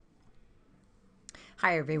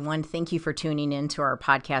Hi, everyone. Thank you for tuning in to our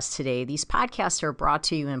podcast today. These podcasts are brought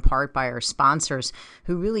to you in part by our sponsors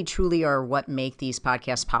who really truly are what make these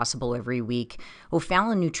podcasts possible every week.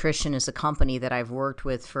 O'Fallon Nutrition is a company that I've worked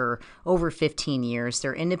with for over 15 years.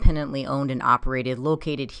 They're independently owned and operated,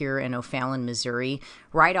 located here in O'Fallon, Missouri,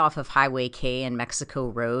 right off of Highway K and Mexico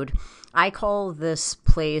Road. I call this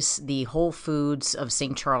place the Whole Foods of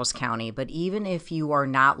St. Charles County, but even if you are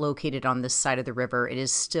not located on this side of the river, it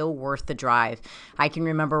is still worth the drive. I can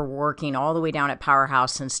remember working all the way down at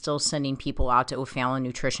Powerhouse and still sending people out to O'Fallon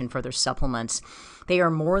Nutrition for their supplements. They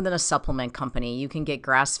are more than a supplement company. You can get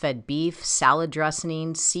grass-fed beef, salad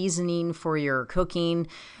dressing, seasoning for your cooking,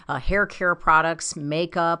 hair care products,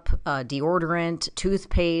 makeup, deodorant,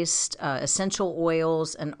 toothpaste, essential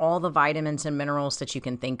oils, and all the vitamins and minerals that you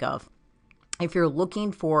can think of. If you're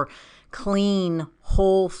looking for clean,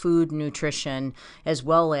 whole food nutrition, as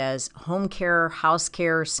well as home care, house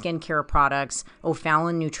care, skincare products,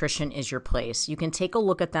 O'Fallon Nutrition is your place. You can take a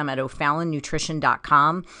look at them at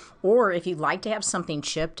o'fallonnutrition.com, or if you'd like to have something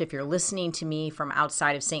shipped, if you're listening to me from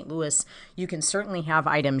outside of St. Louis, you can certainly have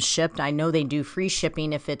items shipped. I know they do free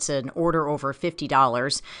shipping if it's an order over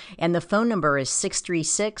 $50, and the phone number is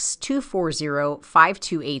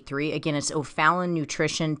 636-240-5283. Again, it's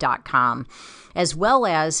o'fallonnutrition.com. As well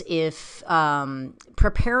as if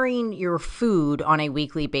preparing your food on a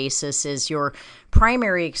weekly basis is your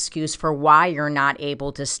primary excuse for why you're not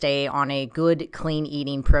able to stay on a good, clean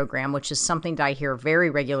eating program, which is something that I hear very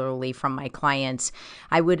regularly from my clients,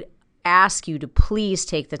 I would ask you to please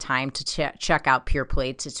take the time to check out Pure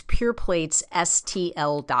Plates. It's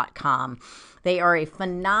pureplatesstl.com. They are a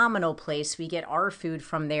phenomenal place. We get our food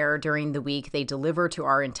from there during the week. They deliver to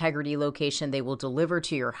our Integrity location. They will deliver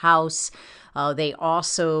to your house. They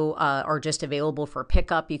also are just available for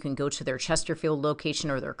pickup. You can go to their Chesterfield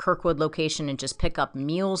location or their Kirkwood location and just pick up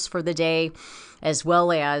meals for the day, as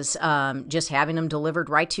well as just having them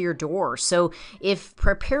delivered right to your door. So if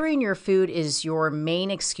preparing your food is your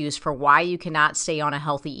main excuse for why you cannot stay on a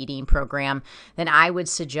healthy eating program, then I would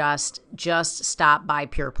suggest just stop by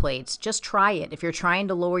Pure Plates. Just try it. If you're trying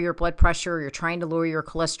to lower your blood pressure, you're trying to lower your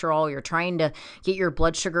cholesterol, you're trying to get your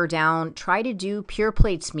blood sugar down, try to do Pure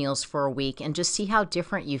Plates meals for a week and just see how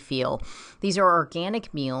different you feel. These are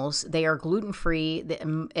organic meals. They are gluten-free.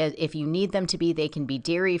 If you need them to be, they can be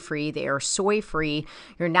dairy-free. They are soy-free.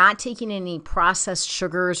 You're not taking any processed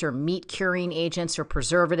sugars or meat-curing agents or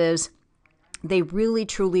preservatives. They really,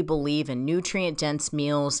 truly believe in nutrient-dense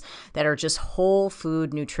meals that are just whole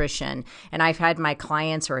food nutrition. And I've had my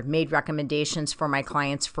clients, or I've made recommendations for my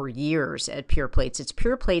clients for years at Pure Plates. It's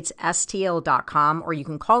pureplatesstl.com, or you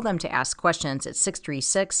can call them to ask questions at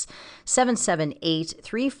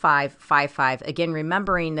 636-778-3555. Again,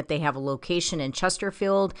 remembering that they have a location in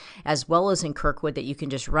Chesterfield as well as in Kirkwood that you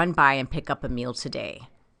can just run by and pick up a meal today.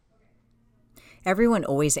 Everyone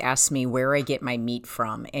always asks me where I get my meat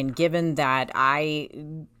from, and given that I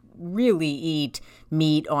really eat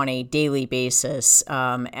meat on a daily basis,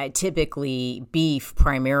 typically beef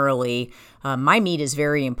primarily, my meat is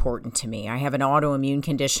very important to me. I have an autoimmune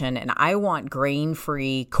condition and I want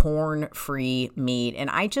grain-free, corn-free meat, and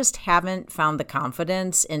I just haven't found the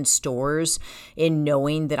confidence in stores in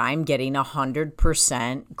knowing that I'm getting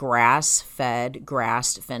 100% grass-fed,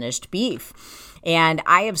 grass-finished beef. And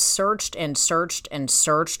I have searched and searched and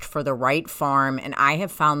searched for the right farm, and I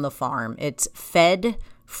have found the farm. It's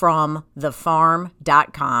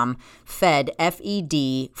fedfromthefarm.com, fed,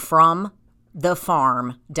 F-E-D, from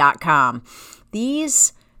thefarm.com.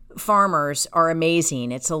 These farmers are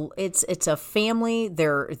amazing. It's a family.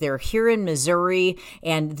 They're here in Missouri,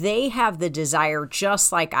 and they have the desire,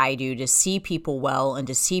 just like I do, to see people well and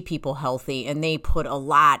to see people healthy, and they put a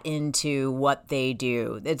lot into what they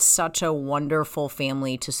do. It's such a wonderful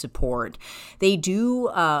family to support. They do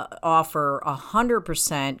offer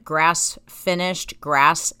 100% grass-finished,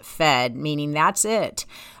 grass-fed, meaning that's it.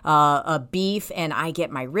 A beef, and I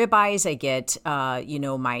get my ribeyes, I get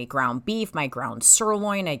my ground beef, my ground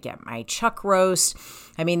sirloin, I get my chuck roast.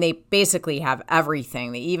 I mean, they basically have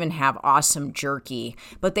everything. They even have awesome jerky,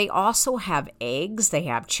 but they also have eggs, they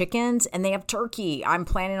have chickens, and they have turkey. I'm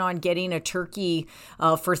planning on getting a turkey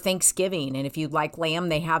for Thanksgiving, and if you'd like lamb,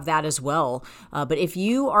 they have that as well. But if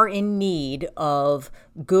you are in need of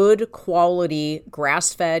good quality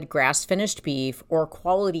grass-fed, grass-finished beef, or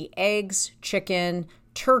quality eggs, chicken,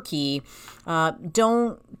 turkey,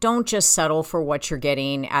 don't just settle for what you're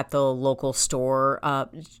getting at the local store.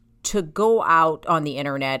 to go out on the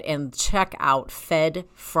internet and check out Fed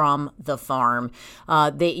from the Farm.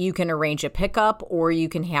 That you can arrange a pickup or you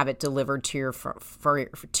can have it delivered to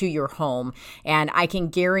your home. And I can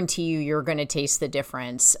guarantee you're going to taste the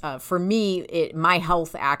difference. For me, my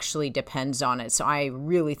health actually depends on it. So I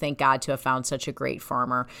really thank God to have found such a great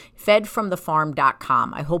farmer.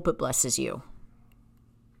 Fedfromthefarm.com. I hope it blesses you.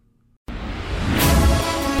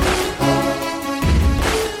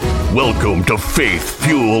 Welcome to Faith,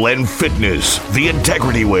 Fuel, and Fitness, the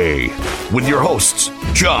Integrity Way, with your hosts,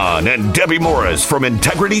 John and Debbie Morris from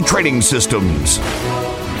Integrity Training Systems.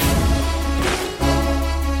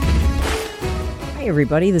 Hi,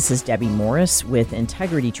 everybody. This is Debbie Morris with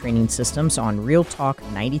Integrity Training Systems on Real Talk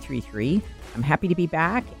 93.3. I'm happy to be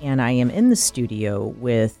back, and I am in the studio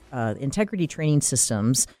with Integrity Training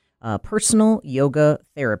Systems personal yoga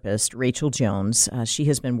therapist, Rachel Jones. She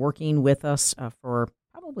has been working with us for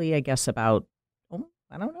probably, I guess, about,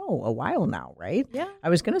 a while now, right? Yeah. I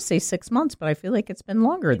was going to say 6 months, but I feel like it's been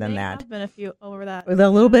longer than that. It's been a few over that. With a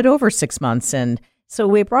little bit over 6 months. And so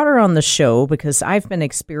we brought her on the show because I've been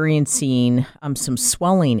experiencing some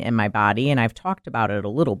swelling in my body, and I've talked about it a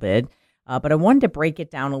little bit. But I wanted to break it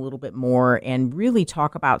down a little bit more and really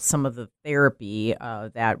talk about some of the therapy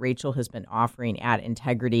that Rachel has been offering at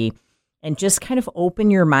Integrity, and just kind of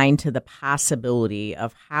open your mind to the possibility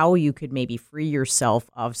of how you could maybe free yourself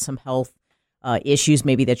of some health issues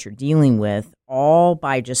maybe that you're dealing with, all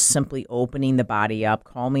by just simply opening the body up,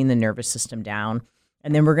 calming the nervous system down.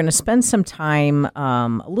 And then we're going to spend some time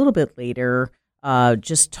a little bit later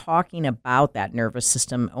just talking about that nervous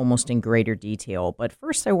system almost in greater detail. But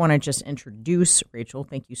first, I want to just introduce Rachel.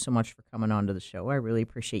 Thank you so much for coming on to the show. I really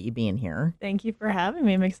appreciate you being here. Thank you for having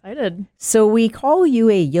me. I'm excited. So we call you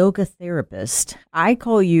a yoga therapist. I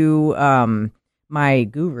call you my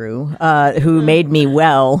guru who made me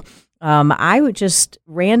well. I would just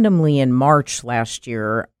randomly in March last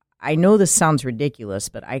year, I know this sounds ridiculous,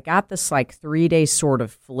 but I got this like 3-day sort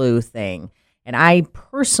of flu thing. And I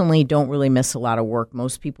personally don't really miss a lot of work.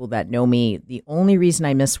 Most people that know me, the only reason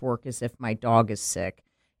I miss work is if my dog is sick.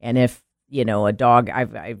 And if, a dog,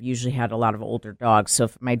 I've usually had a lot of older dogs. So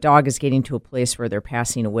if my dog is getting to a place where they're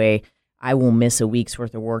passing away, I will miss a week's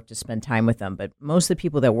worth of work to spend time with them. But most of the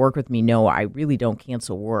people that work with me know I really don't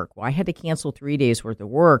cancel work. Well, I had to cancel 3 days worth of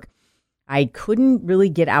work. I couldn't really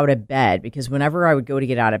get out of bed because whenever I would go to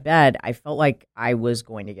get out of bed, I felt like I was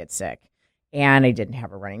going to get sick. And I didn't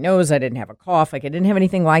have a running nose. I didn't have a cough. Like I didn't have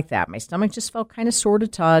anything like that. My stomach just felt kind of sore to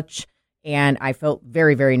touch. And I felt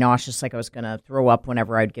very, very nauseous, like I was going to throw up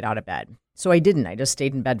whenever I'd get out of bed. So I didn't. I just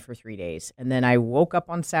stayed in bed for 3 days. And then I woke up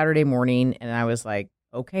on Saturday morning and I was like,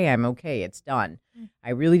 okay, I'm okay. It's done. I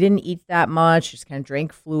really didn't eat that much. Just kind of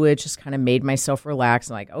drank fluid, just kind of made myself relax.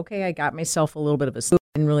 I'm like, okay, I got myself a little bit of a sleep.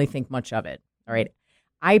 Didn't really think much of it. All right.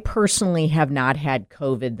 I personally have not had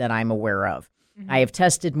COVID that I'm aware of. I have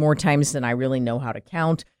tested more times than I really know how to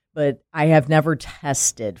count, but I have never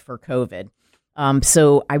tested for COVID.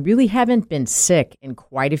 So I really haven't been sick in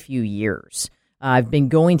quite a few years. I've been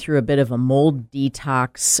going through a bit of a mold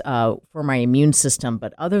detox for my immune system,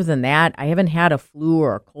 but other than that, I haven't had a flu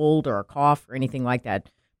or a cold or a cough or anything like that.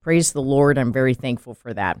 Praise the Lord. I'm very thankful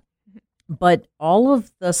for that. But all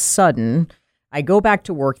of the sudden, I go back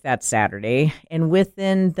to work that Saturday, and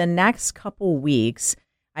within the next couple weeks,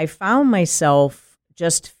 I found myself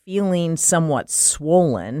just feeling somewhat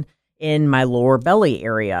swollen in my lower belly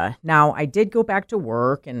area. Now, I did go back to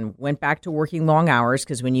work and went back to working long hours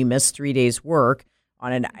because when you miss 3 days work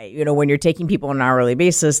on when you're taking people on an hourly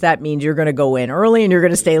basis, that means you're going to go in early and you're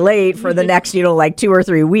going to stay late for the next, like 2 or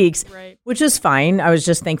 3 weeks, right. Which is fine. I was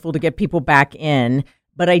just thankful to get people back in.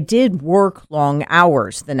 But I did work long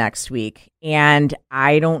hours the next week, and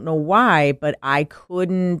I don't know why, but I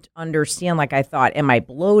couldn't understand. Like I thought, am I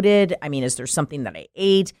bloated? I mean, is there something that I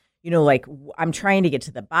ate? I'm trying to get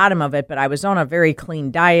to the bottom of it, but I was on a very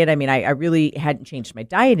clean diet. I mean, I really hadn't changed my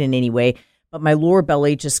diet in any way, but my lower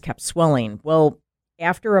belly just kept swelling. Well,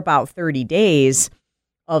 after about 30 days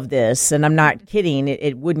of this, and I'm not kidding,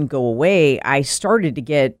 it wouldn't go away, I started to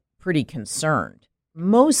get pretty concerned.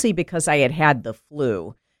 Mostly because I had had the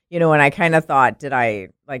flu, and I kind of thought,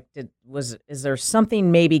 is there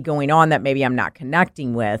something maybe going on that maybe I'm not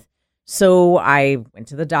connecting with? So I went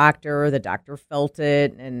to the doctor felt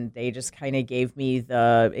it, and they just kind of gave me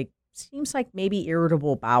it seems like maybe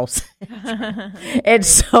irritable bowel syndrome. And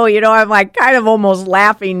so, I'm like kind of almost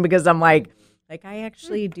laughing because I'm like I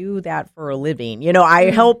actually do that for a living. I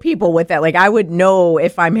help people with that. Like I would know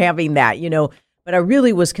if I'm having that, But I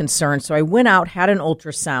really was concerned. So I went out, had an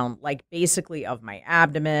ultrasound, like basically of my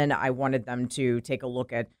abdomen. I wanted them to take a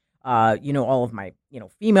look at, all of my,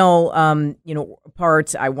 female,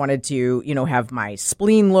 parts. I wanted to, have my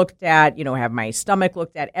spleen looked at, have my stomach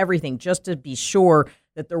looked at, everything, just to be sure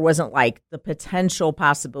that there wasn't like the potential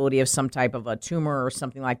possibility of some type of a tumor or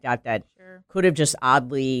something like that Sure. could have just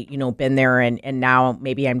oddly, been there. And now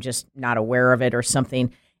maybe I'm just not aware of it or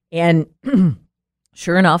something. And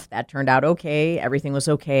sure enough, that turned out okay. Everything was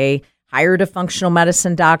okay. Hired a functional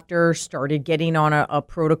medicine doctor, started getting on a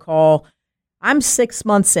protocol. I'm 6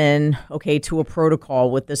 months in, to a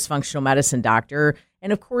protocol with this functional medicine doctor.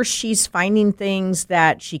 And of course, she's finding things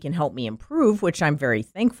that she can help me improve, which I'm very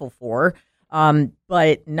thankful for.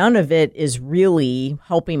 But none of it is really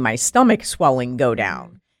helping my stomach swelling go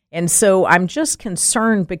down. And so I'm just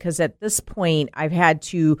concerned because at this point, I've had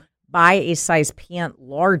to buy a size pant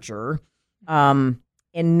larger.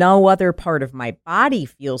 And no other part of my body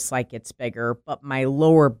feels like it's bigger, but my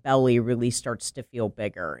lower belly really starts to feel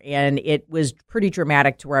bigger. And it was pretty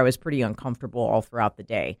dramatic to where I was pretty uncomfortable all throughout the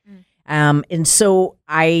day. And so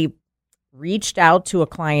I reached out to a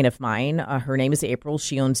client of mine. Her name is April.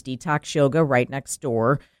 She owns Detox Yoga right next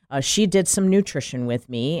door. She did some nutrition with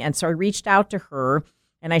me. And so I reached out to her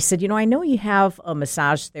and I said, I know you have a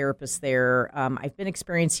massage therapist there. I've been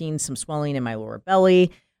experiencing some swelling in my lower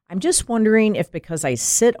belly. I'm just wondering if because I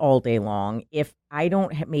sit all day long, if I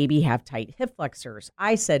don't maybe have tight hip flexors.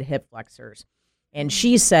 I said hip flexors. And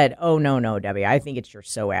she said, oh, no, Debbie, I think it's your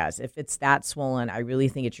psoas. If it's that swollen, I really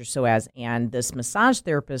think it's your psoas. And this massage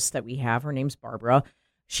therapist that we have, her name's Barbara,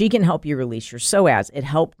 she can help you release your psoas. It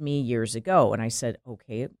helped me years ago. And I said,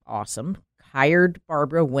 okay, awesome. Hired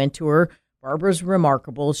Barbara, went to her. Barbara's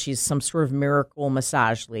remarkable. She's some sort of miracle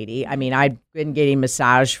massage lady. I mean, I've been getting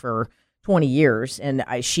massage for 20 years, and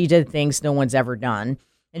she did things no one's ever done.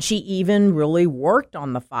 And she even really worked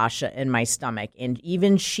on the fascia in my stomach. And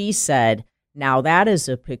even she said, now that is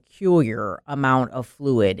a peculiar amount of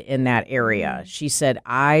fluid in that area. She said,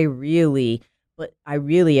 I really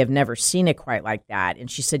have never seen it quite like that.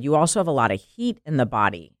 And she said, you also have a lot of heat in the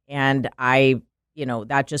body. And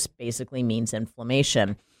that just basically means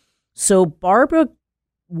inflammation. So Barbara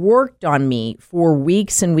worked on me for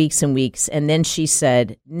weeks and weeks and weeks. And then she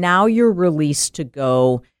said, now you're released to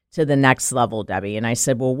go to the next level, Debbie. And I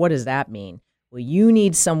said, well, what does that mean? Well, you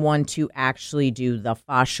need someone to actually do the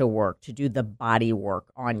fascia work, to do the body work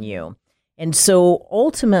on you. And so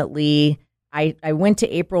ultimately, I went to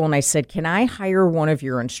April and I said, can I hire one of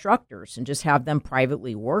your instructors and just have them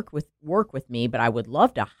privately work with me? But I would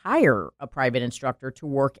love to hire a private instructor to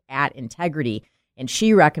work at Integrity. And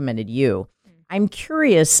she recommended you. I'm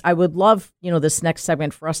curious, I would love, this next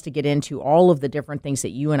segment for us to get into all of the different things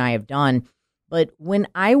that you and I have done. But when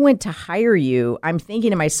I went to hire you, I'm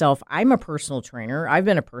thinking to myself, I'm a personal trainer. I've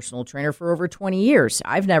been a personal trainer for over 20 years.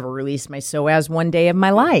 I've never released my psoas one day of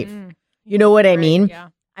my life. You know what I mean? Yeah.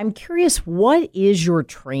 I'm curious, what is your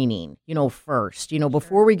training, first,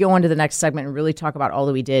 before we go on to the next segment and really talk about all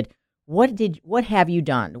that we did, what have you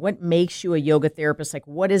done? What makes you a yoga therapist? Like,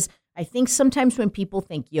 I think sometimes when people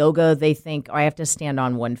think yoga, they think, I have to stand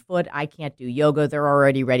on one foot. I can't do yoga. They're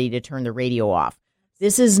already ready to turn the radio off.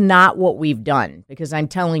 This is not what we've done, because I'm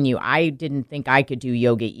telling you, I didn't think I could do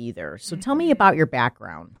yoga either. So tell me about your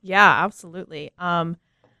background. Yeah, absolutely. I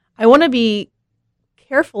want to be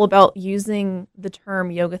careful about using the term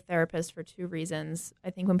yoga therapist for two reasons. I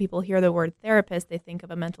think when people hear the word therapist, they think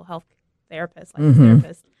of a mental health therapist, like a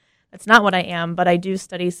therapist. That's not what I am, but I do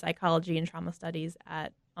study psychology and trauma studies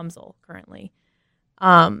at UMSL currently.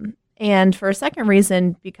 And for a second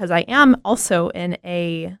reason, because I am also in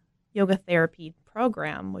a yoga therapy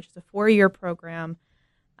program, which is a 4-year program.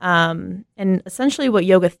 And essentially what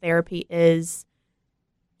yoga therapy is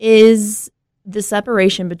the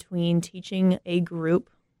separation between teaching a group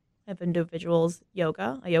of individuals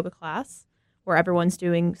yoga, a yoga class, where everyone's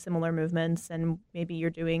doing similar movements, and maybe you're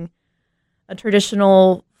doing a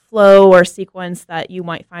traditional flow or sequence that you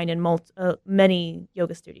might find in many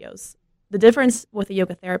yoga studios. The difference with a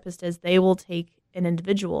yoga therapist is they will take an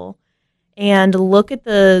individual and look at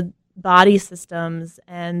the body systems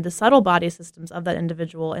and the subtle body systems of that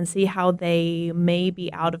individual and see how they may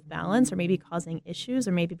be out of balance or maybe causing issues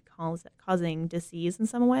or maybe causing disease in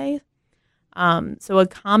some way. So a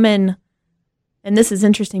common, and this is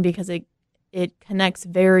interesting because it connects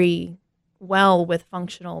very well with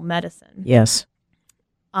functional medicine. Yes.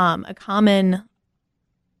 A common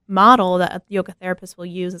model that a yoga therapist will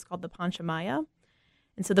use is called the Panchamaya.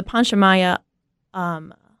 And so the Panchamaya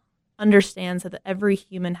understands that every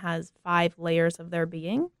human has 5 layers of their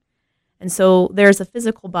being. And so there's a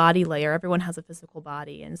physical body layer. Everyone has a physical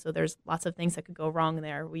body. And so there's lots of things that could go wrong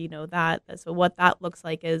there. We know that. So what that looks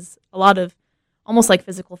like is a lot of almost like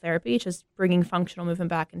physical therapy, just bringing functional movement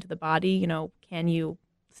back into the body. Can you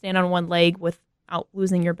stand on one leg without without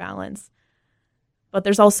losing your balance. But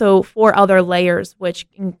there's also 4 other layers which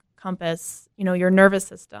encompass, your nervous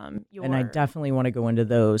system. And I definitely want to go into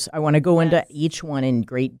those. I want to go into each one in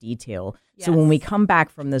great detail. Yes. So when we come back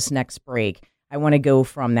from this next break, I want to go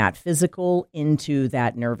from that physical into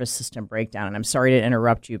that nervous system breakdown. And I'm sorry to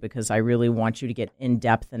interrupt you because I really want you to get in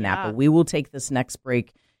depth in that. But we will take this next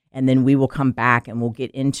break and then we will come back and we'll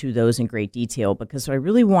get into those in great detail, because what I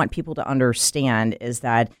really want people to understand is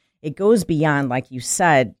that it goes beyond, like you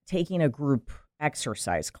said, taking a group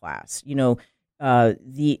exercise class. The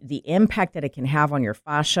impact that it can have on your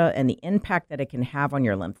fascia and the impact that it can have on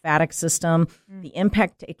your lymphatic system, the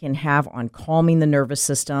impact it can have on calming the nervous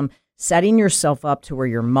system, setting yourself up to where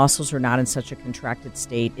your muscles are not in such a contracted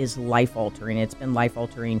state is life-altering. It's been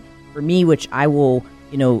life-altering for me, which I will,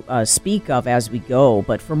 speak of as we go.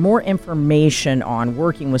 But for more information on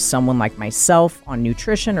working with someone like myself on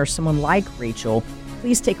nutrition or someone like Rachel,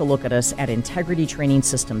 please take a look at us at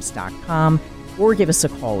integritytrainingsystems.com or give us a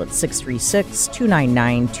call at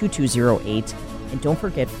 636-299-2208. And don't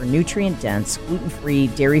forget, for nutrient-dense, gluten-free,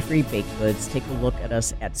 dairy-free baked goods, take a look at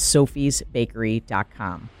us at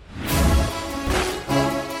sophiesbakery.com.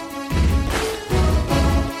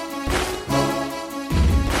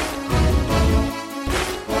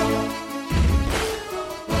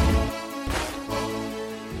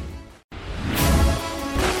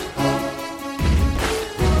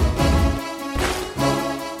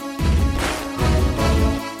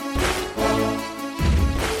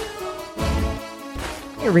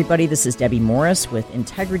 Everybody, this is Debbie Morris with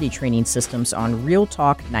Integrity Training Systems on Real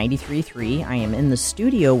Talk 93.3. I am in the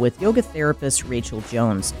studio with yoga therapist Rachel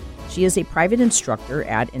Jones. She is a private instructor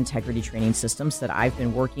at Integrity Training Systems that I've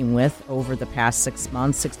been working with over the past 6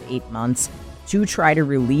 to 8 months to try to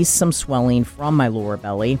release some swelling from my lower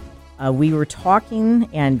belly. We were talking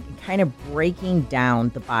and kind of breaking down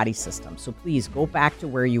the body system. So please go back to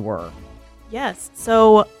where you were. Yes.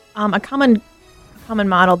 So a common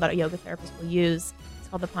model that a yoga therapist will use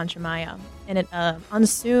called the Panchamaya, and it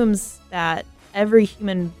assumes that every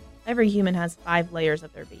human has 5 layers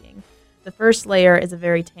of their being. The first layer is a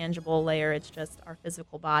very tangible layer; it's just our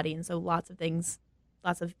physical body, and so lots of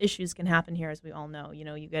issues can happen here, as we all know.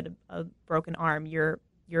 You get a broken arm, your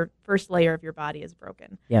first layer of your body is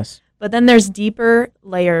broken. Yes, but then there's deeper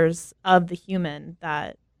layers of the human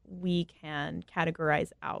that we can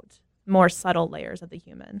categorize out, more subtle layers of the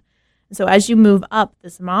human. And so as you move up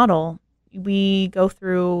this model, we go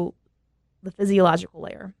through the physiological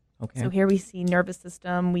layer. Okay. So here we see nervous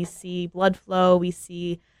system, we see blood flow, we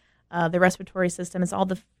see the respiratory system. It's all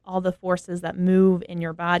the forces that move in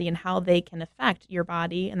your body and how they can affect your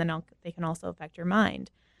body, and then they can also affect your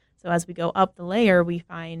mind. So as we go up the layer, we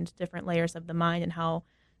find different layers of the mind and how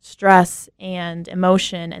stress and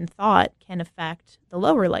emotion and thought can affect the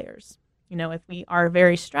lower layers. If we are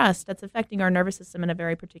very stressed, that's affecting our nervous system in a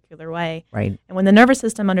very particular way. Right. And when the nervous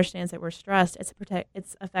system understands that we're stressed, it's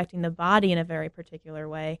affecting the body in a very particular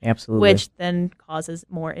way. Absolutely. Which then causes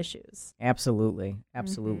more issues. Absolutely.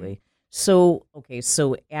 So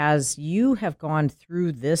as you have gone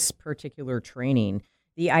through this particular training,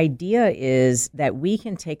 the idea is that we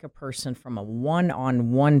can take a person from a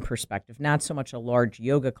one-on-one perspective, not so much a large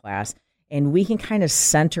yoga class, and we can kind of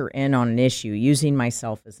center in on an issue, using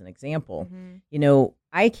myself as an example. Mm-hmm.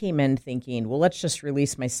 I came in thinking, well, let's just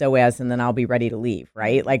release my psoas and then I'll be ready to leave,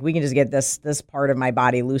 right? Like we can just get this part of my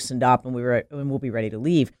body loosened up and we'll be ready to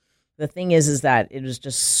leave. The thing is that it was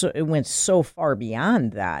just it went so far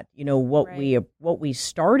beyond that. What we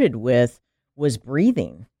started with was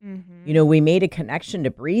breathing. Mm-hmm. We made a connection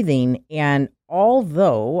to breathing, and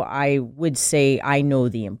although I would say I know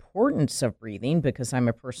the importance of breathing because I'm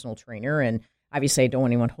a personal trainer and obviously I don't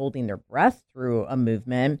want anyone holding their breath through a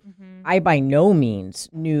movement, mm-hmm. I by no means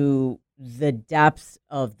knew the depth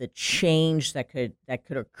of the change that could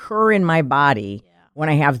occur in my body when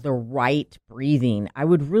I have the right breathing. I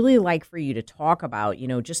would really like for you to talk about,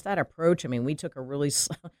 just that approach. I mean, we took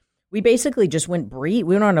we basically just we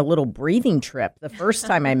went on a little breathing trip the first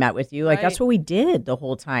time I met with you. Like, That's what we did the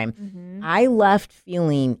whole time. Mm-hmm. I left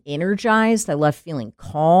feeling energized. I left feeling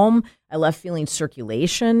calm. I left feeling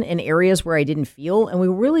circulation in areas where I didn't feel. And we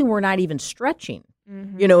really were not even stretching.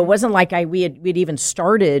 Mm-hmm. It wasn't like we'd even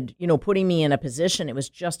started, putting me in a position. It was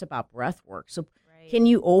just about breath work. So can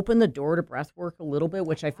you open the door to breath work a little bit,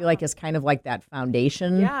 which I feel like is kind of like that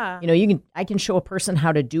foundation? Yeah. I can show a person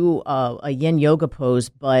how to do a yin yoga pose,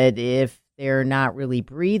 but if they're not really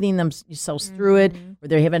breathing themselves mm-hmm. through it, or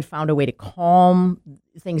they haven't found a way to calm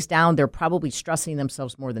things down, they're probably stressing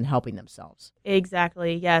themselves more than helping themselves.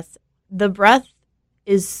 Exactly. Yes. The breath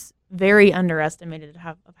is very underestimated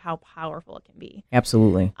of how powerful it can be.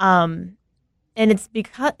 Absolutely. And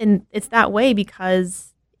it's that way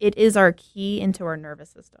because it is our key into our nervous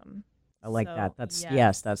system. I like So, that. That's yes.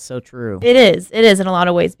 yes, that's so true. It is in a lot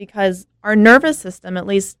of ways because our nervous system, at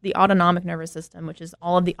least the autonomic nervous system, which is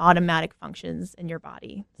all of the automatic functions in your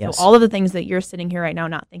body. Yes. So all of the things that you're sitting here right now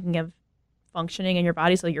not thinking of functioning in your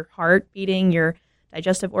body. So your heart beating, your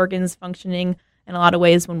digestive organs functioning. In a lot of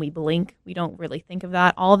ways, when we blink, we don't really think of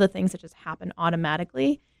that. All of the things that just happen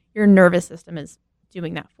automatically, your nervous system is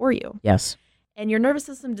doing that for you. Yes. And your nervous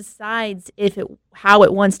system decides how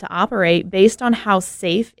it wants to operate based on how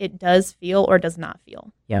safe it does feel or does not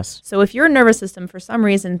feel. Yes. So if your nervous system for some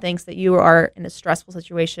reason thinks that you are in a stressful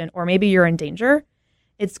situation or maybe you're in danger,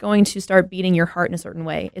 it's going to start beating your heart in a certain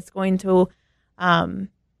way. It's going to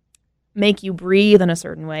make you breathe in a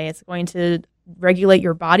certain way. It's going to regulate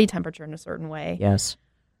your body temperature in a certain way. Yes.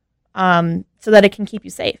 So that it can keep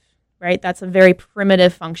you safe, right? That's a very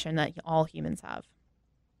primitive function that all humans have.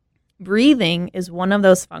 Breathing is one of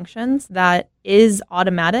those functions that is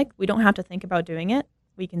automatic. We don't have to think about doing it.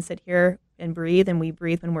 We can sit here and we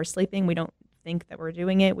breathe when we're sleeping. We don't think that we're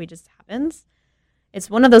doing it. It just happens. It's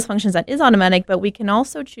one of those functions that is automatic, but we can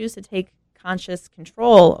also choose to take conscious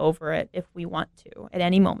control over it if we want to at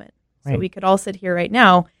any moment. Right. So we could all sit here right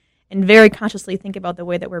now and very consciously think about the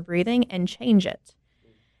way that we're breathing and change it.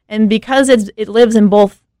 And because it lives in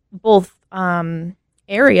both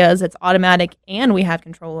areas, it's automatic and we have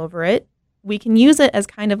control over it, we can use it as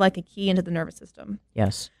kind of like a key into the nervous system.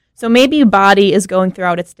 Yes. So maybe your body is going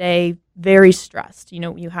throughout its day very stressed.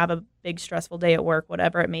 You have a big stressful day at work,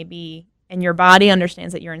 whatever it may be, and your body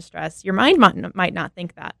understands that you're in stress. Your mind might not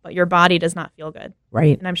think that, but your body does not feel good.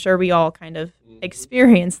 Right. And I'm sure we all kind of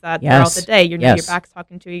experience that Yes. throughout the day. Your Yes. back's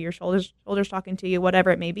talking to you, your shoulders talking to you,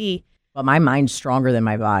 whatever it may be. But my mind's stronger than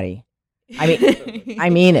my body. I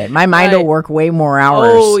mean it. My mind will work way more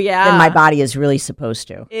hours than my body is really supposed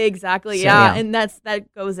to. Exactly. So, yeah. yeah. And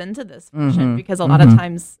that goes into this function Mhm. because a lot of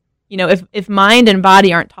times, if mind and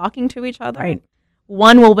body aren't talking to each other, Right.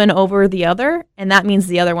 one will win over the other, and that means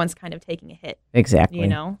the other one's kind of taking a hit. Exactly.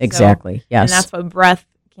 So- Exactly. Yes. And that's what breath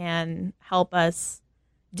can help us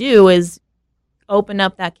do is open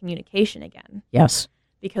up that communication again. Yes.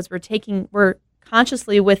 Because we're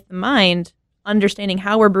consciously with the mind understanding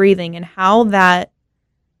how we're breathing and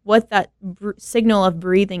what that signal of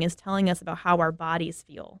breathing is telling us about how our bodies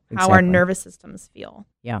feel, how our Exactly. nervous systems feel.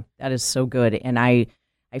 Yeah, that is so good. And I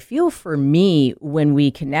feel for me, when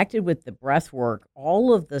we connected with the breath work,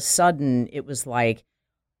 all of the sudden it was like,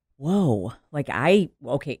 whoa, like at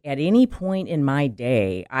any point in my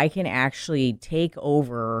day, I can actually take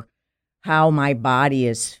over how my body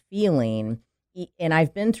is feeling. And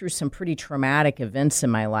I've been through some pretty traumatic events in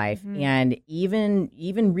my life. Mhm. And even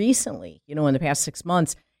recently, in the past 6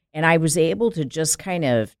 months, and I was able to just kind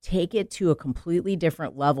of take it to a completely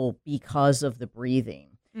different level because of the breathing.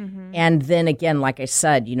 Mm-hmm. And then again, like I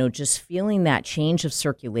said, just feeling that change of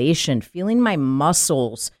circulation, feeling my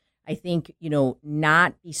muscles, I think,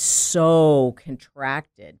 not be so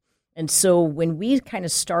contracted. And so when we kind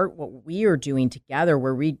of start what we are doing together,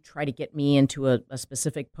 where we try to get me into a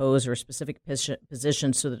specific pose or a specific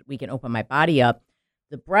position so that we can open my body up,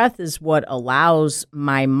 the breath is what allows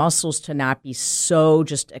my muscles to not be so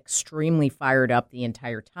just extremely fired up the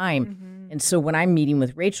entire time. Mm-hmm. And so when I'm meeting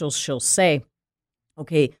with Rachel, she'll say,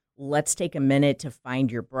 okay, let's take a minute to find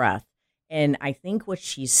your breath. And I think what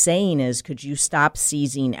she's saying is, could you stop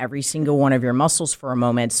seizing every single one of your muscles for a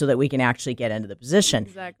moment so that we can actually get into the position?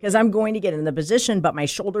 Exactly. Because I'm going to get in the position, but my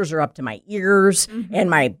shoulders are up to my ears and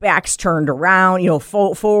my back's turned around,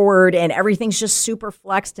 forward, and everything's just super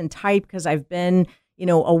flexed and tight because I've been,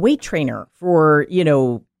 a weight trainer for,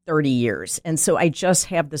 30 years. And so I just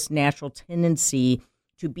have this natural tendency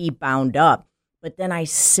to be bound up. But then I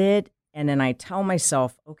sit and then I tell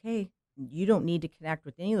myself, okay, you don't need to connect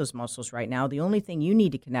with any of those muscles right now. The only thing you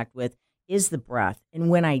need to connect with is the breath. And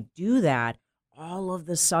when I do that, all of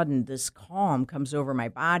a sudden, this calm comes over my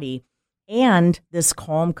body and this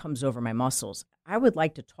calm comes over my muscles. I would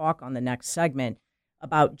like to talk on the next segment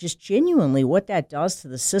about just genuinely what that does to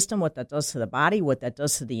the system, what that does to the body, what that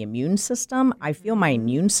does to the immune system. I feel my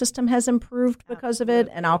immune system has improved because of it.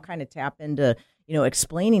 And I'll kind of tap into,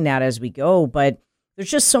 explaining that as we go. But there's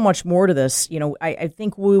just so much more to this. I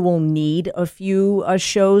think we will need a few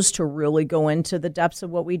shows to really go into the depths of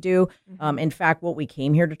what we do. In fact, what we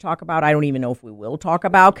came here to talk about, I don't even know if we will talk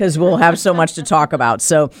about because we'll have so much to talk about.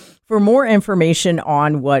 So for more information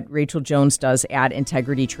on what Rachel Jones does at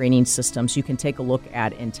Integrity Training Systems, you can take a look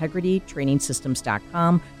at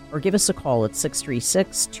integritytrainingsystems.com or give us a call at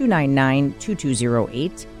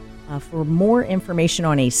 636-299-2208. For more information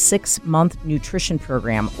on a 6-month nutrition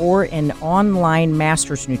program or an online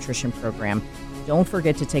master's nutrition program, don't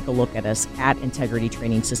forget to take a look at us at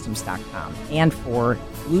integritytrainingsystems.com. And for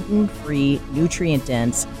gluten-free,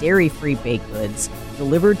 nutrient-dense, dairy-free baked goods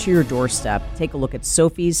delivered to your doorstep, take a look at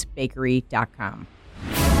sophiesbakery.com.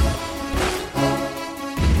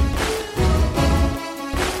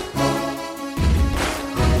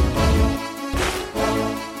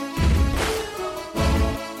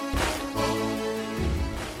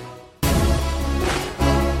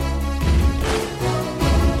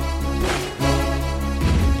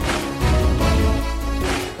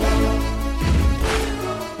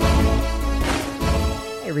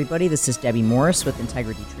 Everybody, this is Debbie Morris with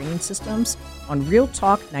Integrity Training Systems on Real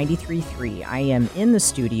Talk 93.3. I am in the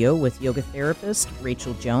studio with yoga therapist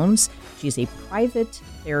Rachel Jones. She's a private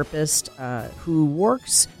therapist who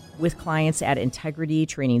works with clients at Integrity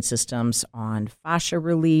Training Systems on fascia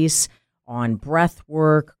release, on breath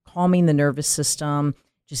work, calming the nervous system,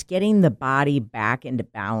 just getting the body back into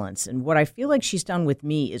balance. And what I feel like she's done with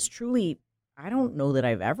me is truly, I don't know that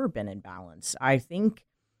I've ever been in balance. I think,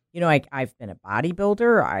 I've been a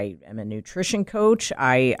bodybuilder. I am a nutrition coach.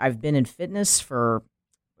 I've been in fitness for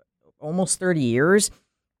almost 30 years.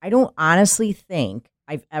 I don't honestly think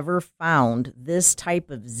I've ever found this type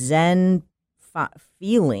of Zen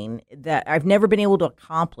feeling that I've never been able to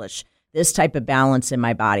accomplish this type of balance in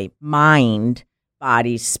my body, mind,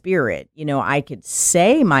 body, spirit. I could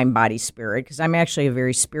say mind, body, spirit because I'm actually a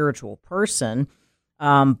very spiritual person.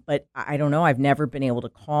 But I don't know. I've never been able to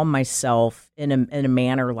calm myself in a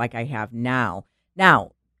manner like I have now.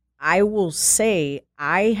 Now, I will say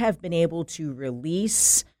I have been able to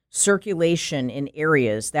release circulation in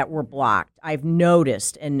areas that were blocked. I've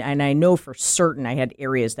noticed, and I know for certain I had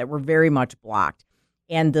areas that were very much blocked.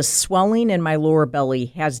 And the swelling in my lower belly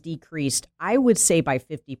has decreased, I would say, by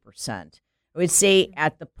 50%. I would say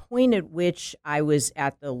at the point at which I was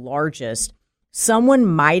at the largest, someone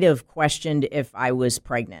might have questioned if I was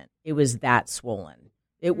pregnant. It was that swollen.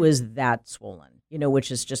 Which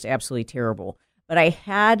is just absolutely terrible. But I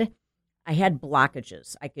had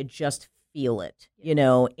blockages. I could just feel it,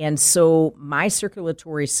 And so my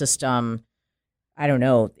circulatory system, I don't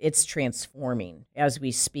know, it's transforming as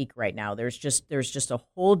we speak right now. There's just a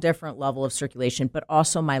whole different level of circulation, but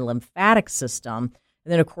also my lymphatic system.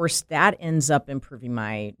 And then, of course, that ends up improving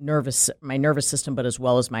my nervous system, but as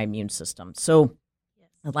well as my immune system. So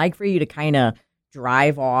I'd like for you to kind of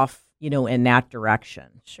drive off, in that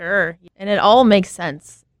direction. Sure. And it all makes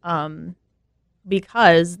sense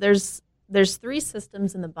because there's 3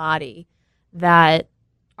 systems in the body that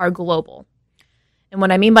are global. And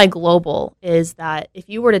what I mean by global is that if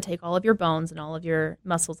you were to take all of your bones and all of your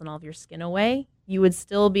muscles and all of your skin away, you would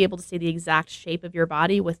still be able to see the exact shape of your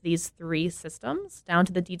body with these 3 systems down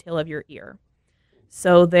to the detail of your ear.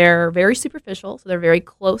 So they're very superficial, so they're very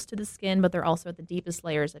close to the skin, but they're also at the deepest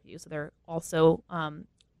layers of you. So they're also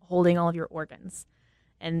holding all of your organs.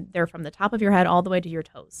 And they're from the top of your head all the way to your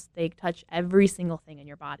toes. They touch every single thing in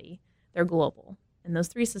your body. They're global. And those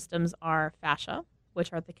 3 systems are fascia,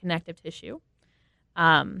 which are the connective tissue.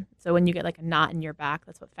 So when you get like a knot in your back,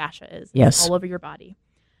 that's what fascia is. It's yes. all over your body.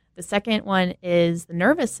 The second one is the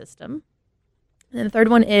nervous system. And then the third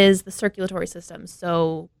one is the circulatory system.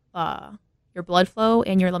 So your blood flow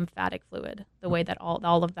and your lymphatic fluid, the way that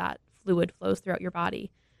all of that fluid flows throughout your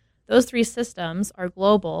body. Those 3 systems are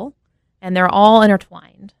global, and they're all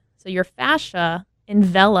intertwined. So your fascia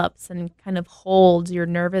envelops and kind of holds your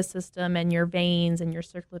nervous system and your veins and your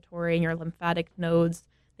circulatory and your lymphatic nodes.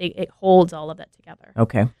 It holds all of that together.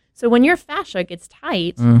 Okay. So when your fascia gets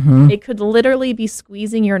tight, it could literally be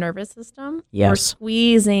squeezing your nervous system or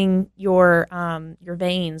squeezing your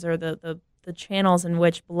veins or the channels in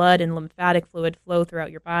which blood and lymphatic fluid flow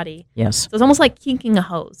throughout your body. Yes. So it's almost like kinking a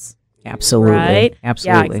hose. Absolutely. Right?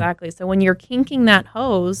 Absolutely. Yeah, exactly. So when you're kinking that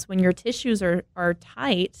hose, when your tissues are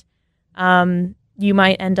tight, you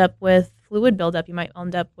might end up with fluid buildup. You might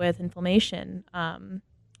end up with inflammation,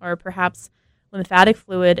 or perhaps lymphatic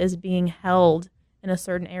fluid is being held in a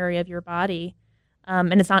certain area of your body,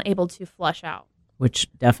 and it's not able to flush out. Which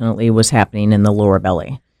definitely was happening in the lower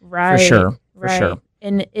belly. Right. For sure. Right. For sure.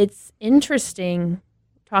 And it's interesting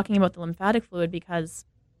talking about the lymphatic fluid because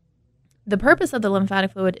the purpose of the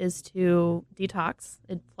lymphatic fluid is to detox.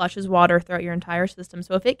 It flushes water throughout your entire system.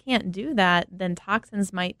 So if it can't do that, then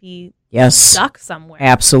toxins might be stuck somewhere.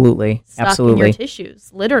 Absolutely. Stuck Absolutely. in your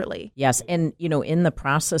tissues, literally. Yes. And, in the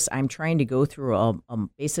process, I'm trying to go through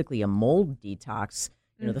basically a mold detox.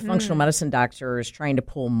 The functional medicine doctor is trying to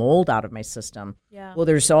pull mold out of my system. Yeah. Well,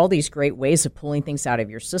 there's all these great ways of pulling things out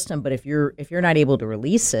of your system, but if you're not able to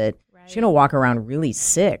release it, you're going to walk around really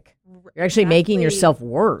sick, You're actually making yourself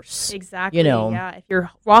worse. Exactly. Yeah. If you're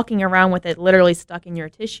walking around with it literally stuck in your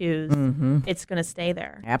tissues, it's going to stay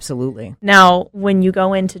there. Absolutely. Now, when you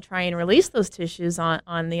go in to try and release those tissues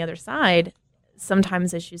on the other side,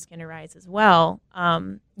 sometimes issues can arise as well.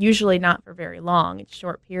 Usually not for very long. It's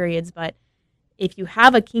short periods. But if you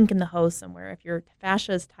have a kink in the hose somewhere, if your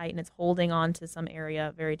fascia is tight and it's holding on to some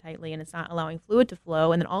area very tightly and it's not allowing fluid to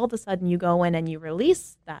flow, and then all of a sudden you go in and you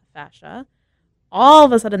release that fascia, all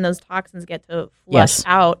of a sudden those toxins get to flush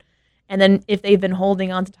out. And then if they've been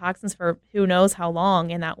holding on to toxins for who knows how long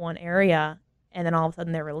in that one area, and then all of a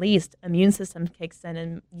sudden they're released, immune system kicks in,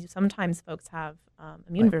 and sometimes folks have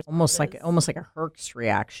immune responses. almost like a Herx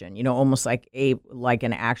reaction, almost like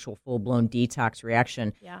an actual full-blown detox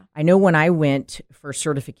reaction. Yeah. I know when I went for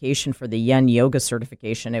certification for the Yin Yoga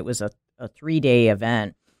certification, it was a 3-day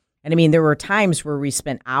event. And I mean, there were times where we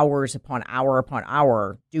spent hours upon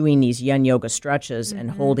hour doing these Yin Yoga stretches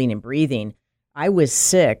and holding and breathing. I was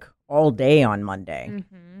sick all day on Monday,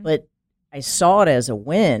 but I saw it as a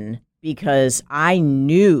win because I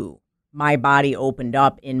knew my body opened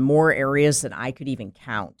up in more areas than I could even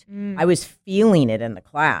count. I was feeling it in the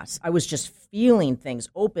class. I was just feeling things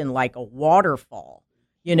open like a waterfall.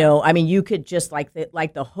 I mean, you could just like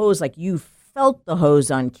the hose, like you felt the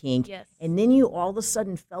hose on kink, and then you all of a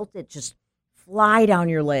sudden felt it just fly down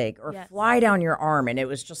your leg or fly down your arm, and it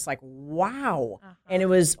was just like, wow. And it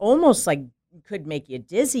was almost like could make you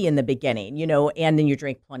dizzy in the beginning, and then you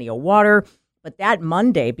drink plenty of water. But that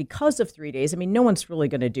Monday, because of 3 days, I mean, no one's really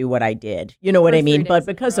going to do what I did, you know what I mean? But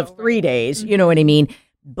because of 3 days, you know what I mean?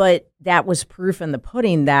 But that was proof in the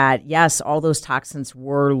pudding that, yes, all those toxins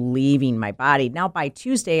were leaving my body. Now, by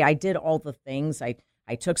Tuesday, I did all the things. I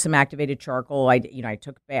took some activated charcoal. I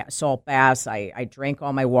took salt baths. I drank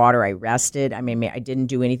all my water. I rested. I mean, I didn't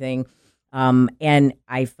do anything. And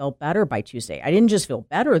I felt better by Tuesday. I didn't just feel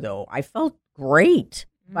better, though. I felt great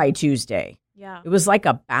by Tuesday. Yeah. It was like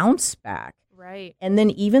a bounce back. Right. And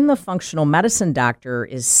then even the functional medicine doctor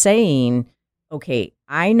is saying, okay,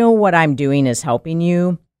 I know what I'm doing is helping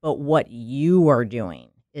you, but what you are doing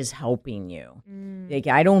is helping you. Like,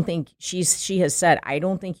 I don't think she has said, I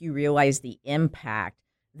don't think you realize the impact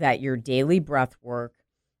that your daily breath work,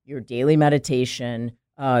 your daily meditation,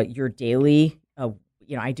 your daily,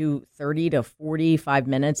 I do 30 to 45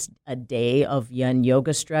 minutes a day of Yin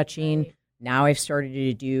Yoga stretching. Right. Now I've started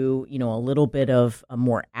to do, a little bit of a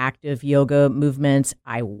more active yoga movements.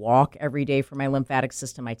 I walk every day for my lymphatic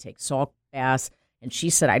system. I take salt baths. And she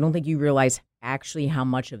said, I don't think you realize actually how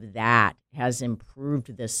much of that has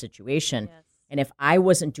improved this situation. Yes. And if I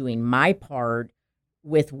wasn't doing my part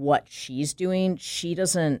with what she's doing, she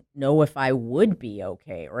doesn't know if I would be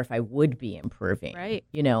okay or if I would be improving. Right.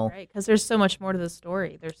 Right. Because there's so much more to the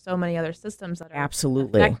story. There's so many other systems that are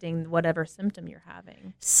absolutely affecting whatever symptom you're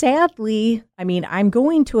having. Sadly, I mean, I'm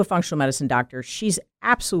going to a functional medicine doctor. She's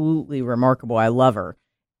absolutely remarkable. I love her.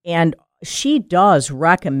 And she does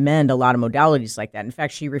recommend a lot of modalities like that. In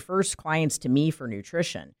fact, she refers clients to me for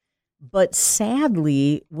nutrition. But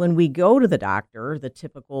sadly, when we go to the doctor, the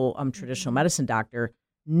typical traditional medicine doctor,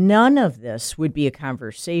 none of this would be a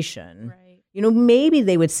conversation. Right. Maybe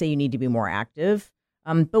they would say you need to be more active.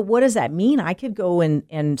 But what does that mean? I could go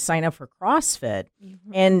and sign up for CrossFit.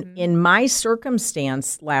 And in my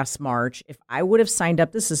circumstance last March, if I would have signed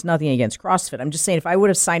up, this is nothing against CrossFit. I'm just saying if I would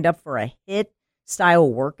have signed up for a HIIT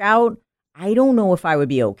style workout, I don't know if I would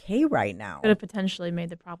be okay right now. Could have potentially made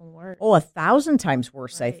the problem worse. Oh, 1,000 times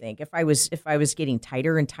worse, right. I think. If I was getting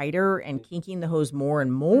tighter and tighter and kinking the hose more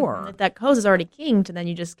and more. If that hose is already kinked, and then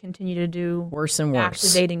you just continue to do worse and worse.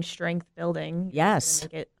 Activating strength building. Yes.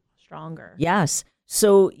 Make it stronger. Yes.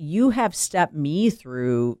 So you have stepped me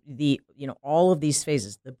through all of these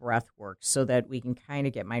phases, the breath work, so that we can kind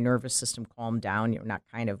of get my nervous system calmed down, not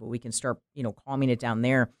kind of, but we can start, calming it down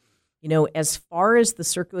there. As far as the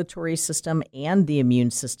circulatory system and the immune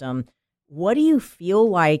system, what do you feel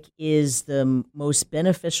like is the most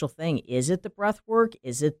beneficial thing? Is it the breath work?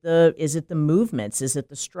 Is it the movements? Is it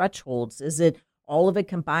the stretch holds? Is it all of it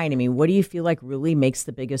combined? I mean, what do you feel like really makes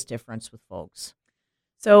the biggest difference with folks?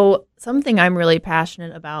 So something I'm really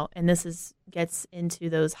passionate about, and this gets into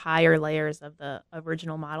those higher layers of the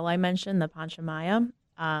original model I mentioned, the Panchamaya.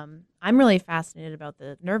 I'm really fascinated about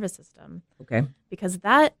the nervous system. Okay. Because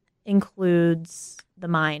that includes the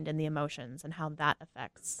mind and the emotions and how that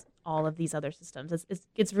affects all of these other systems.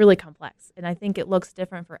 It's really complex. And I think it looks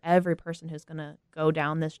different for every person who's going to go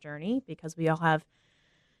down this journey, because we all have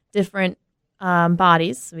different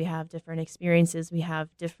bodies. We have different experiences. We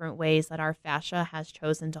have different ways that our fascia has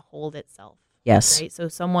chosen to hold itself. Yes. Right. So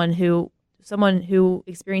someone who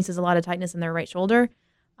experiences a lot of tightness in their right shoulder,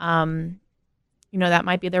 that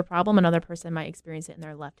might be their problem. Another person might experience it in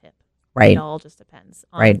their left hip. Right. It all just depends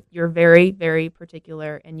on your very, very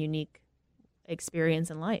particular and unique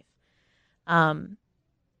experience in life.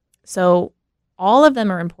 So all of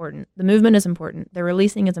them are important. The movement is important. The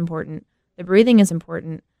releasing is important. The breathing is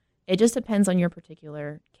important. It just depends on your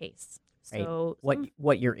particular case. Right. So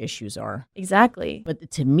what your issues are. Exactly.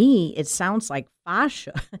 But to me, it sounds like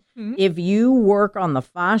fascia. If you work on the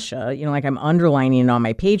fascia, like I'm underlining it on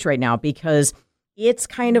my page right now, because it's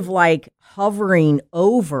kind of like hovering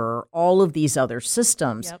over all of these other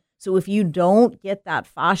systems. Yep. So if you don't get that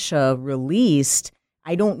fascia released,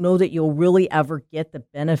 I don't know that you'll really ever get the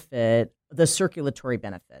benefit, the circulatory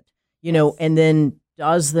benefit, and then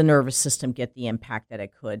does the nervous system get the impact that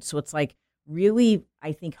it could? So it's like really,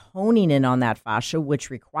 I think, honing in on that fascia, which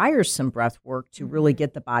requires some breath work to really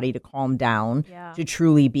get the body to calm down, to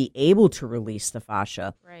truly be able to release the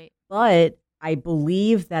fascia. Right. But I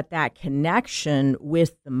believe that connection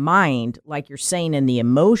with the mind, like you're saying, and the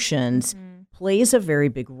emotions plays a very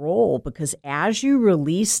big role, because as you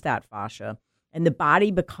release that fascia and the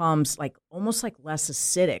body becomes like almost like less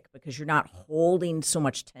acidic because you're not holding so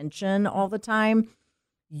much tension all the time,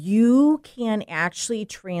 you can actually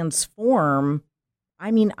transform,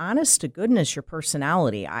 honest to goodness, your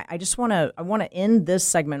personality. I want to end this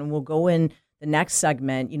segment, and we'll go in the next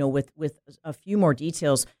segment, with a few more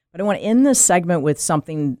details. But I want to end this segment with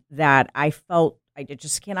something that I felt, I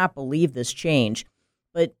just cannot believe this change.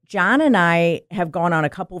 But John and I have gone on a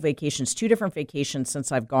couple vacations, 2 different vacations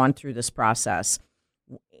since I've gone through this process.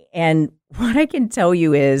 And what I can tell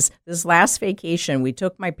you is this last vacation, we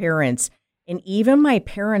took my parents, and even my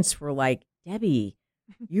parents were like, Debbie,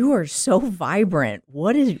 you are so vibrant.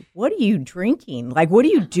 What are you drinking? Like, what are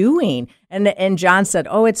you doing? And John said,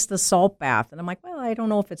 oh, it's the salt bath. And I'm like, well, I don't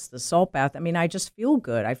know if it's the salt bath. I just feel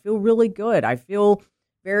good. I feel really good. I feel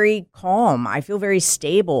very calm. I feel very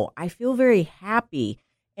stable. I feel very happy.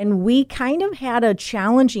 And we kind of had a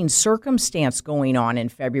challenging circumstance going on in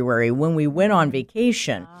February when we went on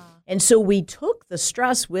vacation. And so we took the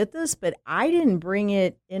stress with us, but I didn't bring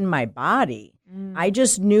it in my body. I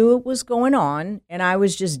just knew it was going on, and I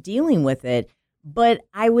was just dealing with it. But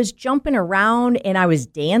I was jumping around, and I was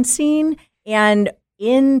dancing. And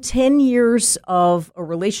in 10 years of a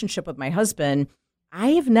relationship with my husband,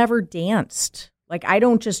 I have never danced. Like, I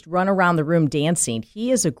don't just run around the room dancing.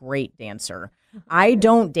 He is a great dancer. I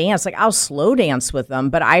don't dance. Like, I'll slow dance with him,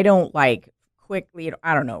 but I don't quickly,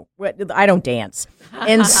 I don't know. I don't dance.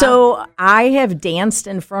 And so I have danced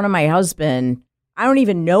in front of my husband, I don't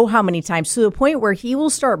even know how many times, to the point where he will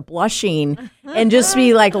start blushing and just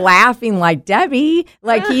be like laughing like, Debbie,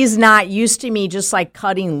 like he's not used to me just like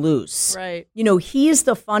cutting loose. Right. He's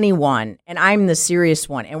the funny one and I'm the serious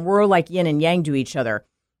one, and we're like yin and yang to each other.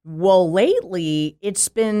 Well, lately it's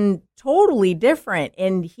been totally different,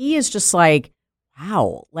 and he is just like,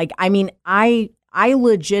 wow. Like, I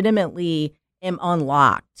legitimately am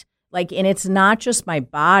unlocked. Like, and it's not just my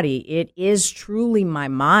body, it is truly my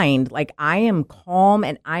mind. Like, I am calm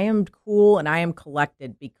and I am cool and I am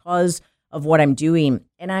collected because of what I'm doing.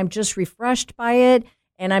 And I'm just refreshed by it.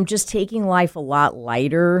 And I'm just taking life a lot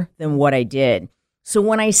lighter than what I did. So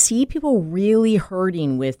when I see people really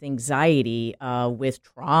hurting with anxiety, with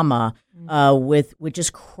trauma, with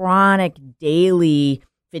just chronic daily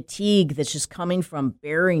fatigue that's just coming from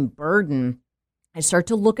bearing burden, I start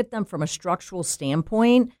to look at them from a structural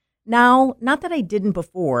standpoint. Now, not that I didn't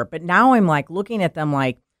before, but now I'm like looking at them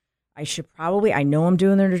like I know I'm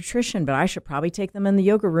doing their nutrition, but I should probably take them in the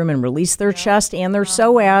yoga room and release their chest and their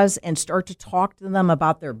psoas and start to talk to them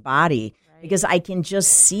about their body. Right. Because I can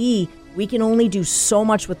just see we can only do so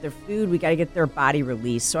much with their food. We got to get their body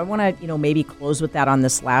released. So I want to, maybe close with that on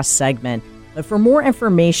this last segment. But for more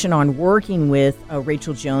information on working with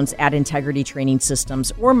Rachel Jones at Integrity Training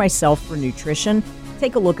Systems or myself for nutrition,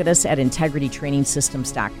 take a look at us at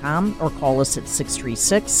integritytrainingsystems.com or call us at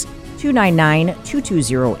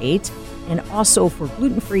 636-299-2208. And also for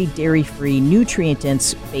gluten-free, dairy-free,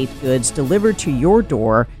 nutrient-dense baked goods delivered to your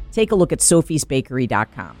door, take a look at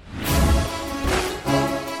sophiesbakery.com.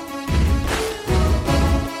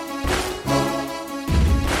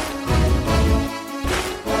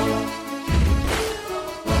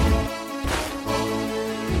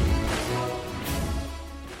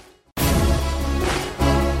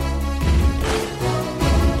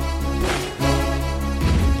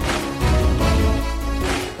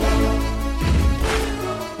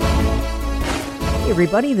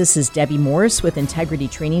 Everybody, this is Debbie Morris with Integrity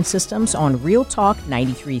Training Systems on Real Talk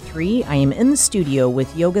 93.3. I am in the studio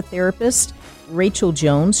with yoga therapist Rachel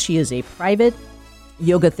Jones. She is a private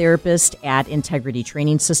yoga therapist at Integrity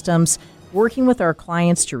Training Systems. working with our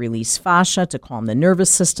clients to release fascia, to calm the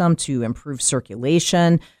nervous system, to improve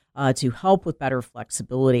circulation, to help with better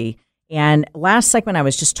flexibility. And last segment, I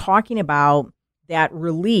was just talking about that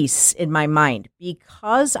release in my mind.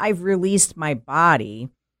 Because I've released my body,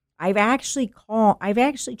 I've actually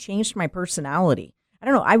changed my personality. I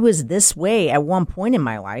don't know. I was this way at one point in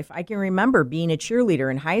my life. I can remember being a cheerleader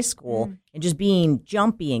in high school and just being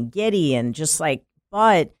jumpy and giddy and just like,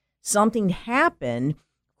 but something happened.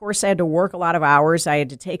 Of course, I had to work a lot of hours. I had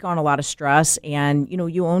to take on a lot of stress. And,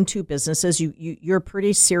 you own two businesses. You're a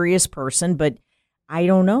pretty serious person, but I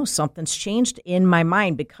don't know. Something's changed in my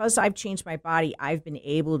mind. Because I've changed my body, I've been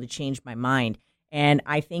able to change my mind. And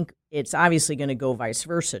I think it's obviously going to go vice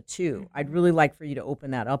versa too. I'd really like for you to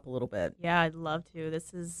open that up a little bit. Yeah, I'd love to.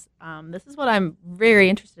 This is what I'm very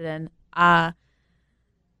interested in.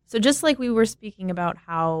 So just like we were speaking about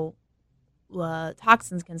how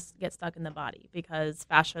toxins can get stuck in the body because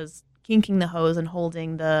fascia's kinking the hose and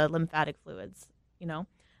holding the lymphatic fluids,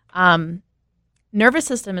 nervous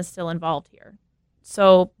system is still involved here.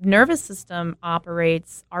 So nervous system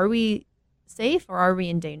operates, are we safe or are we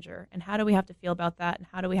in danger? And how do we have to feel about that? And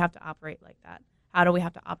how do we have to operate like that? How do we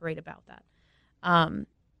have to operate about that?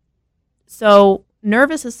 So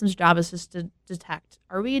nervous system's job is just to detect,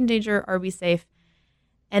 are we in danger? Are we safe?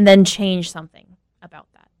 And then change something about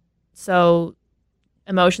that. So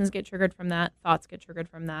emotions get triggered from that, thoughts get triggered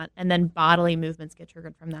from that, and then bodily movements get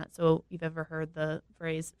triggered from that. So you've ever heard the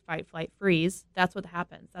phrase fight, flight, freeze. That's what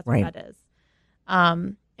happens. That's right. What that is.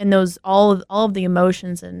 And those all of the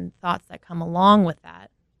emotions and thoughts that come along with that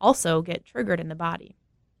also get triggered in the body.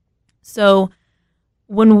 So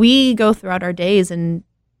when we go throughout our days and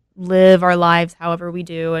live our lives however we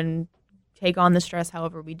do and take on the stress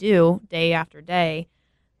however we do day after day,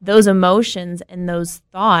 those emotions and those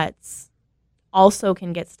thoughts also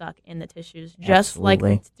can get stuck in the tissues, just like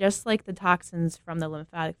the toxins from the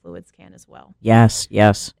lymphatic fluids can as well. Yes.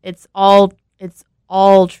 It's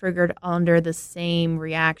all triggered under the same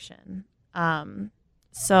reaction.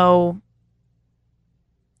 So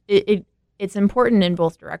it's important in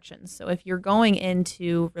both directions. So if you're going in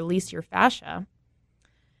to release your fascia,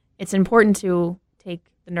 it's important to take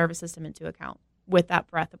the nervous system into account with that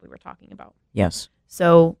breath that we were talking about. Yes.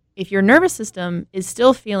 So if your nervous system is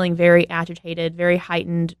still feeling very agitated, very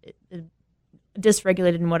heightened,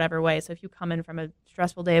 dysregulated in whatever way. So if you come in from a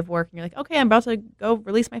stressful day of work and you're like, okay, I'm about to go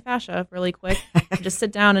release my fascia really quick, just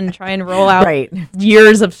sit down and try and roll out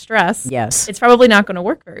years of stress. Yes. It's probably not going to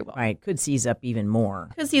work very well. Right. Could seize up even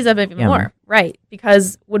more. More. Right.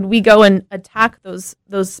 Because when we go and attack those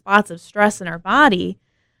spots of stress in our body,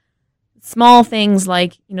 small things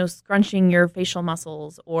like, scrunching your facial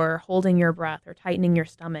muscles or holding your breath or tightening your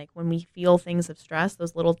stomach, when we feel things of stress,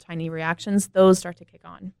 those little tiny reactions, those start to kick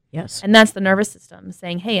on. Yes. And that's the nervous system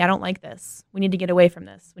saying, hey, I don't like this. We need to get away from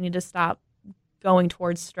this. We need to stop going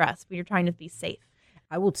towards stress. We're trying to be safe.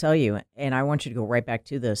 I will tell you, and I want you to go right back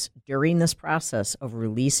to this, during this process of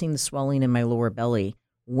releasing the swelling in my lower belly,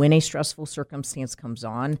 when a stressful circumstance comes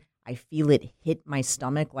on, I feel it hit my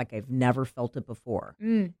stomach like I've never felt it before.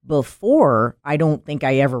 Before, I don't think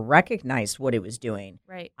I ever recognized what it was doing.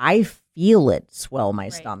 Right. I feel it swell my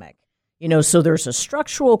stomach. So there's a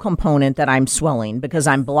structural component that I'm swelling because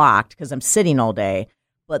I'm blocked, because I'm sitting all day.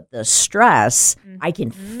 But the stress, I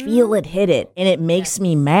can feel it hit it, and it makes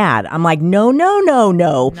me mad. I'm like,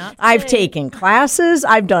 no. I've taken classes.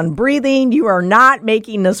 I've done breathing. You are not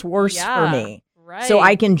making this worse for me. Right. So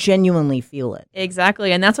I can genuinely feel it.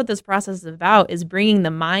 Exactly. And that's what this process is about, is bringing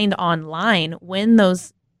the mind online when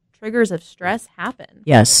those triggers of stress happen.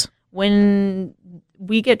 Yes. When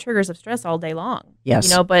we get triggers of stress all day long.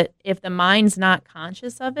 Yes. But if the mind's not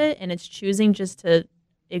conscious of it and it's choosing just to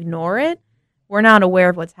ignore it, we're not aware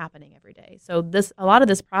of what's happening every day. So a lot of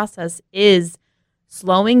this process is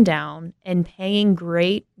slowing down and paying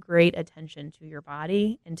great attention to your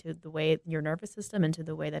body and to the way your nervous system and to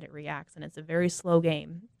the way that it reacts. And it's a very slow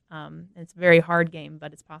game. It's a very hard game,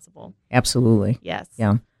 but it's possible. Absolutely. Yes.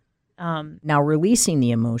 Yeah. Now, releasing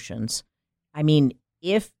the emotions,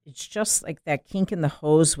 if it's just like that kink in the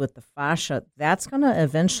hose with the fascia, that's going to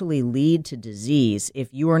eventually lead to disease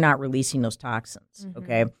if you are not releasing those toxins,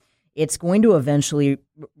 okay? It's going to eventually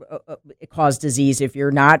cause disease if you're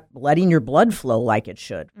not letting your blood flow like it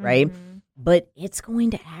should, right? But it's going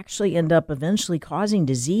to actually end up eventually causing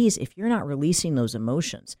disease if you're not releasing those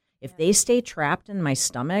emotions. If they stay trapped in my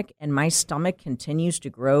stomach and my stomach continues to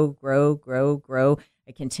grow,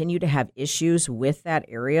 I continue to have issues with that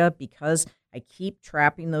area because I keep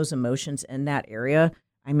trapping those emotions in that area,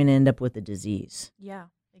 I'm going to end up with a disease. Yeah,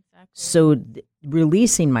 exactly. So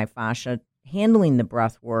releasing my fascia, handling the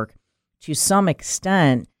breath work, to some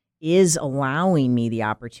extent, is allowing me the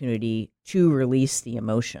opportunity to release the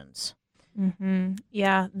emotions. Mm-hmm.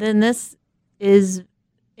 Yeah, then this is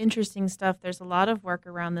interesting stuff. There's a lot of work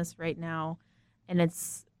around this right now, and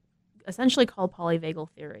it's essentially called polyvagal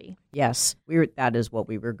theory. Yes, that is what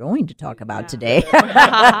we were going to talk about today,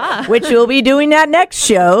 which we'll be doing that next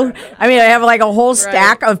show. I mean, I have like a whole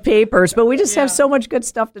stack of papers, but we just have so much good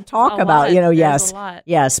stuff to talk about.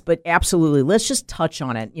 Yes, but absolutely. Let's just touch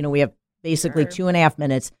on it. We have basically 2.5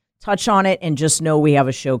 minutes. Touch on it and just know we have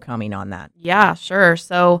a show coming on that. Yeah, sure.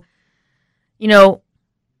 So, the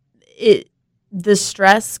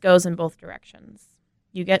stress goes in both directions.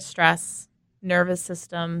 You get stress, nervous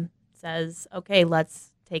system says, okay,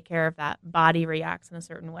 let's take care of that. Body reacts in a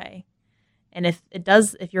certain way. And if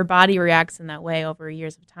your body reacts in that way over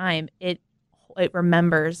years of time, it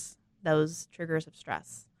remembers those triggers of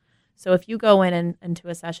stress. So if you go into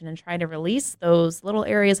a session and try to release those little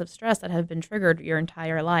areas of stress that have been triggered your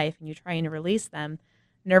entire life, and you're trying to release them,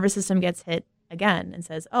 nervous system gets hit again and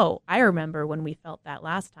says, oh, I remember when we felt that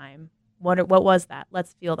last time. What was that?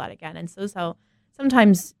 Let's feel that again. And so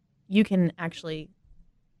sometimes you can actually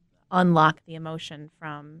unlock the emotion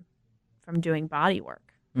from doing body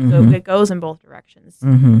work. Mm-hmm. So it goes in both directions,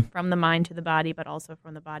 from the mind to the body, but also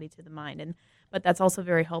from the body to the mind. But that's also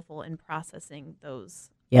very helpful in processing those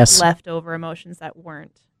leftover emotions that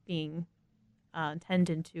weren't being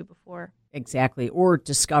tended to before. Exactly. Or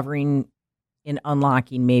discovering and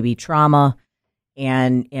unlocking maybe trauma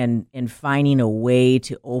and finding a way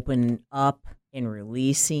to open up and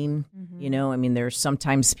releasing. I mean, there's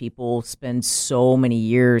sometimes people spend so many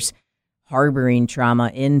years harboring trauma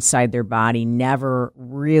inside their body, never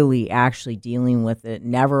really actually dealing with it,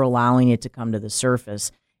 never allowing it to come to the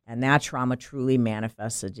surface. And that trauma truly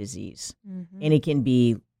manifests a disease. And it can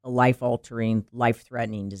be a life-altering,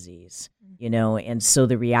 life-threatening disease, And so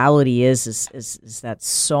the reality is that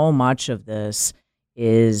so much of this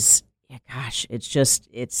is,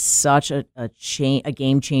 it's such a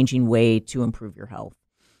game-changing way to improve your health.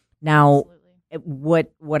 Now,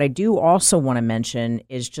 what I do also want to mention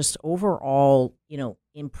is just overall,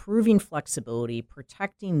 improving flexibility,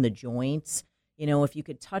 protecting the joints. If you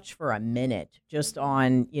could touch for a minute just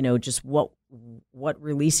on, just what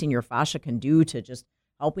releasing your fascia can do to just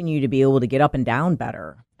helping you to be able to get up and down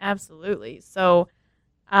better. Absolutely. So,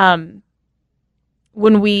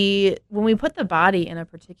 when we put the body in a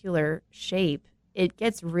particular shape, it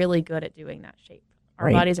gets really good at doing that shape. Our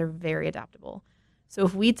bodies are very adaptable. So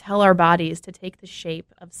if we tell our bodies to take the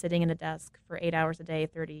shape of sitting in a desk for 8 hours a day,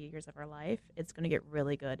 30 years of our life, it's going to get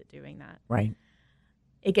really good at doing that. Right.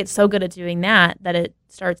 It gets so good at doing that it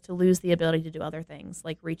starts to lose the ability to do other things,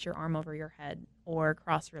 like reach your arm over your head or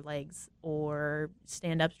cross your legs or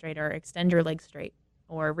stand up straight or extend your legs straight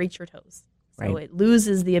or reach your toes. So it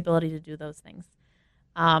loses the ability to do those things.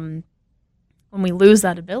 When we lose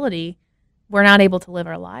that ability, we're not able to live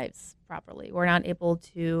our lives properly. We're not able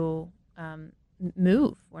to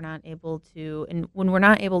move. We're not able to, and when we're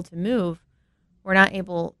not able to move, we're not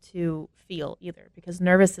able to feel either, because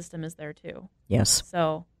nervous system is there too. Yes.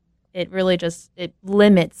 So it really it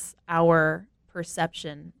limits our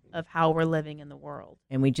perception of how we're living in the world.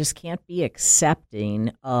 And we just can't be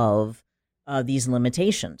accepting of these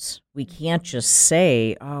limitations. We can't just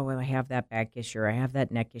say, oh, well, I have that back issue, or I have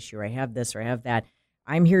that neck issue, or I have this, or I have that.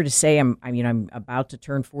 I'm here to say I'm about to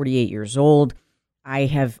turn 48 years old. I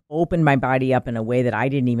have opened my body up in a way that I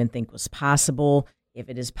didn't even think was possible. If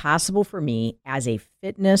it is possible for me as a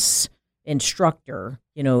fitness instructor,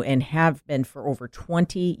 and have been for over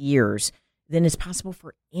 20 years, then it's possible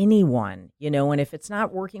for anyone, and if it's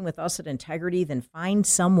not working with us at Integrity, then find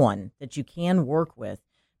someone that you can work with.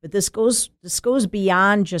 But this goes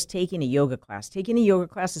beyond just taking a yoga class. Taking a yoga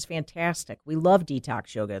class is fantastic. We love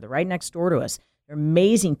Detox Yoga. They're right next door to us. They're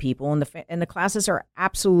amazing people, and the classes are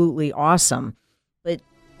absolutely awesome. But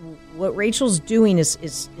what Rachel's doing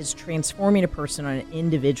is transforming a person on an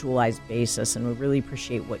individualized basis, and we really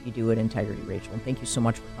appreciate what you do at Integrity, Rachel. And thank you so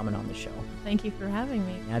much for coming on the show. Thank you for having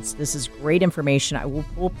me. This is great information.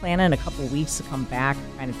 We'll plan in a couple of weeks to come back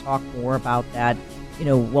and kind of talk more about that.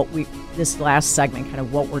 This last segment, kind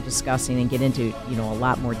of what we're discussing, and get into a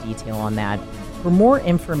lot more detail on that. For more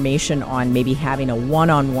information on maybe having a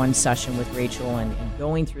one-on-one session with Rachel and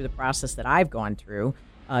going through the process that I've gone through,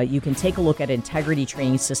 you can take a look at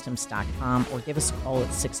integritytrainingsystems.com or give us a call at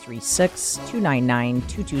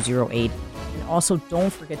 636-299-2208. And also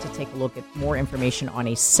don't forget to take a look at more information on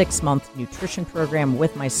a 6-month nutrition program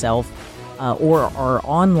with myself or our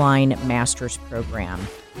online master's program.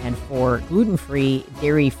 and for gluten-free,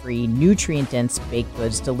 dairy-free, nutrient-dense baked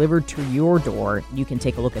goods delivered to your door, you can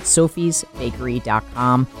take a look at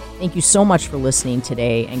sophiesbakery.com. Thank you so much for listening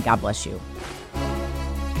today, and God bless you.